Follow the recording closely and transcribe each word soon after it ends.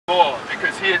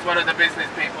he is one of the business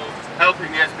people helping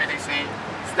the SPDC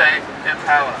stay in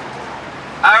power.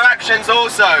 Our actions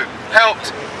also helped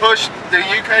push the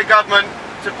UK government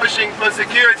to pushing for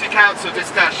Security Council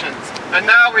discussions. And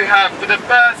now we have, for the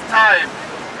first time,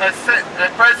 a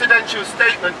presidential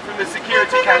statement from the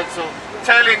Security Council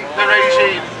telling the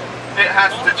regime it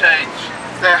has to change.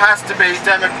 There has to be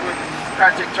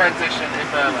democratic transition in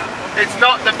Burma. It's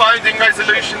not the binding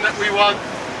resolution that we want,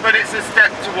 but it's a step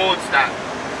towards that.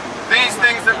 These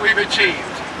things that we've achieved,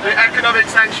 the economic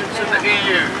sanctions from the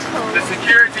EU, the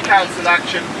Security Council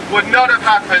action, would not have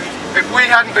happened if we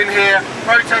hadn't been here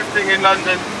protesting in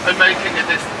London and making a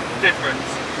difference.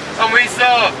 And we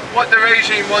saw what the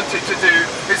regime wanted to do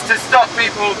is to stop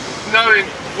people knowing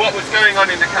what was going on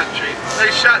in the country.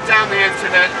 They shut down the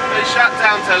internet, they shut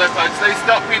down telephones, they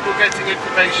stopped people getting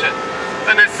information.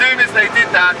 And as soon as they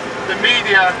did that, the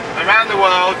media around the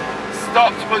world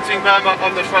stopped putting Burma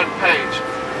on the front page.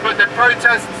 But the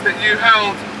protests that we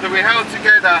held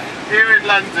together here in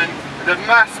London, the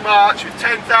mass march with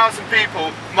 10,000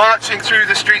 people marching through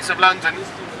the streets of London,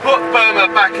 put Burma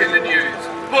back in the news,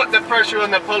 put the pressure on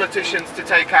the politicians to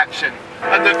take action.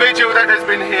 And the vigil that has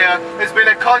been here has been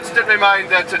a constant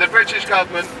reminder to the British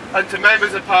government and to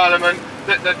members of Parliament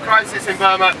that the crisis in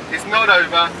Burma is not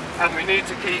over and we need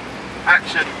to keep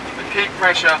action and keep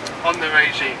pressure on the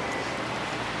regime.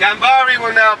 Gambari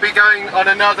will now be going on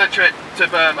another trip to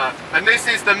Burma, and this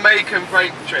is the make and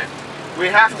break trip. We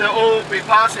have to all be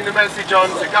passing the message on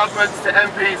to governments, to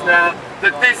MPs now,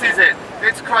 that this is it,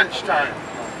 it's crunch time.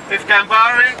 If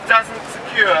Gambari doesn't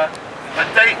secure a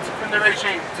date from the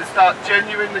regime to start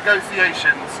genuine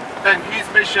negotiations, then his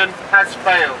mission has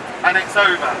failed and it's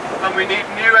over. And we need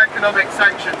new economic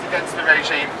sanctions against the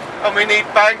regime, and we need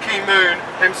Ban Ki-moon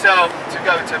himself to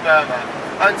go to Burma.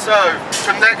 And so,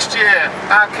 from next year,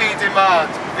 our key demand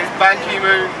is Ban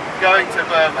Ki-moon going to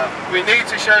Burma. We need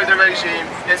to show the regime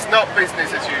it's not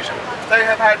business as usual. They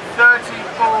have had 34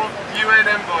 UN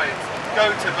envoys go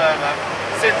to Burma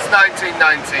since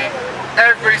 1990.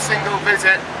 Every single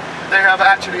visit, they have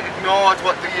actually ignored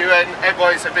what the UN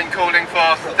envoys have been calling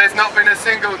for. There's not been a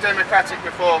single democratic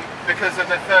reform because of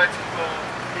the 34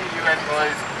 EU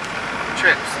envoys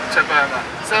trips to Burma.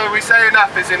 So we say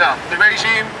enough is enough. The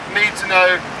regime needs to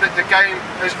know that the game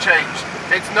has changed.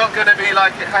 It's not going to be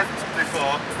like it has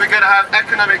before. We're going to have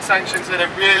economic sanctions that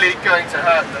are really going to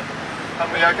hurt them. And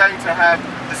we are going to have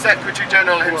the Secretary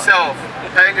General himself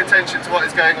paying attention to what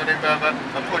is going on in Burma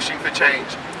and pushing for change.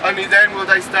 Only then will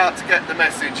they start to get the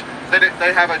message that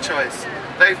they have a choice.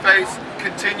 They face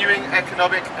continuing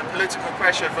economic and political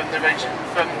pressure from the regime,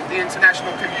 from the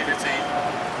international community,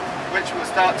 which will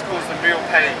start to cause them real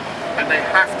pain, and they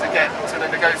have to get to the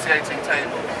negotiating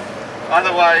table.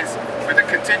 Otherwise, with the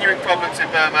continuing problems in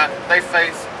Burma, they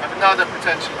face another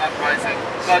potential uprising,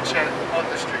 bloodshed on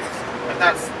the streets, and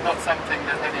that's not something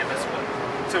that any of us want.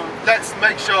 So let's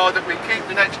make sure that we keep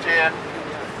the next year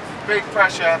big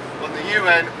pressure on the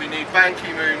UN. We need Ban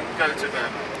Ki-moon go to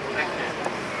Burma.